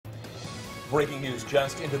Breaking news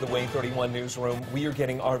just into the Way 31 newsroom. We are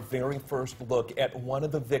getting our very first look at one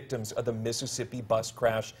of the victims of the Mississippi bus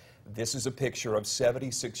crash. This is a picture of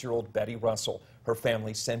 76-year-old Betty Russell. Her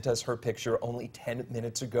family sent us her picture only 10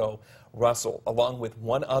 minutes ago. Russell, along with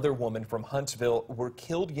one other woman from Huntsville, were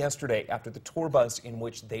killed yesterday after the tour bus in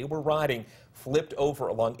which they were riding flipped over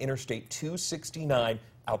along Interstate 269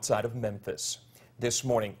 outside of Memphis. This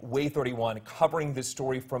morning, Way 31 covering this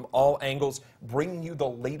story from all angles, bringing you the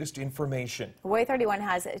latest information. Way 31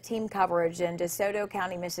 has team coverage in DeSoto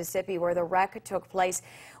County, Mississippi, where the wreck took place.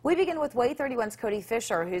 We begin with Way 31's Cody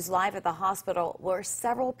Fisher, who's live at the hospital where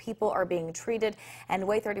several people are being treated, and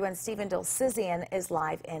Way 31's Stephen Dilsizian is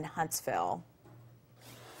live in Huntsville.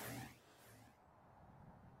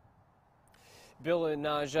 Bill and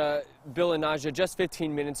Naja, just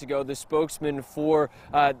 15 minutes ago, the spokesman for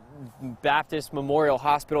Baptist Memorial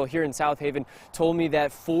Hospital here in South Haven told me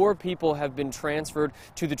that 4 people have been transferred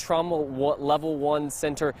to the Trauma Level 1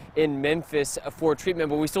 Center in Memphis for treatment,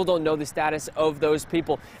 but we still don't know the status of those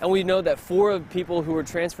people. And we know that 4 people who were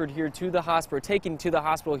transferred here to the hospital, taken to the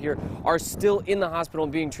hospital here, are still in the hospital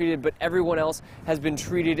and being treated, but everyone else has been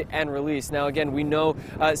treated and released. Now, again, we know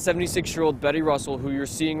 76-year-old Betty Russell, who you're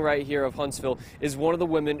seeing right here of Huntsville, is one of the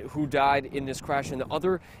women who died in this crash, and the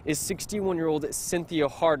other is 61-year-old Cynthia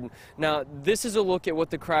Harden. Now, this is a look at what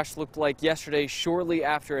the crash looked like yesterday, shortly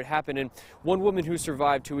after it happened, and one woman who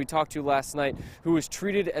survived, who we talked to last night, who was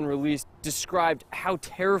treated and released, described how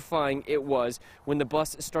terrifying it was when the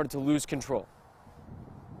bus started to lose control.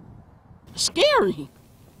 Scary.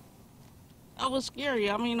 That was scary.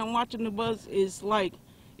 I mean, I'm watching the bus, it's like,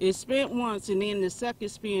 it spent once, and then the second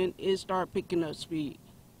spin, it started picking up speed.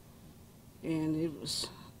 And it was,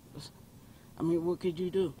 I mean, what could you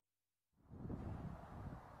do?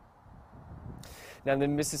 Now, the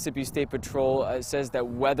Mississippi State Patrol says that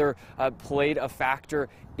weather played a factor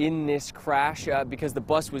in this crash because the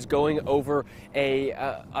bus was going over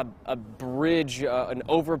a bridge, an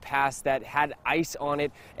overpass that had ice on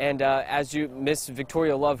it. And as Miss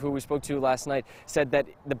Victoria Love, who we spoke to last night, said that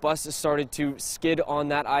the bus started to skid on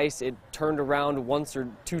that ice. It turned around once or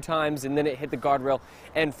 2 times, and then it hit the guardrail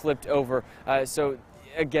and flipped over. So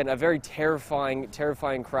again, a very terrifying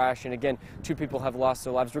crash, and again, 2 people have lost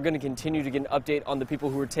their lives. We're going to continue to get an update on the people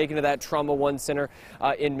who were taken to that Trauma 1 Center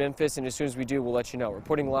in Memphis, and as soon as we do, we'll let you know.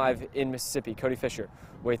 Reporting live in Mississippi, Cody Fisher,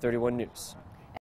 Way 31 News.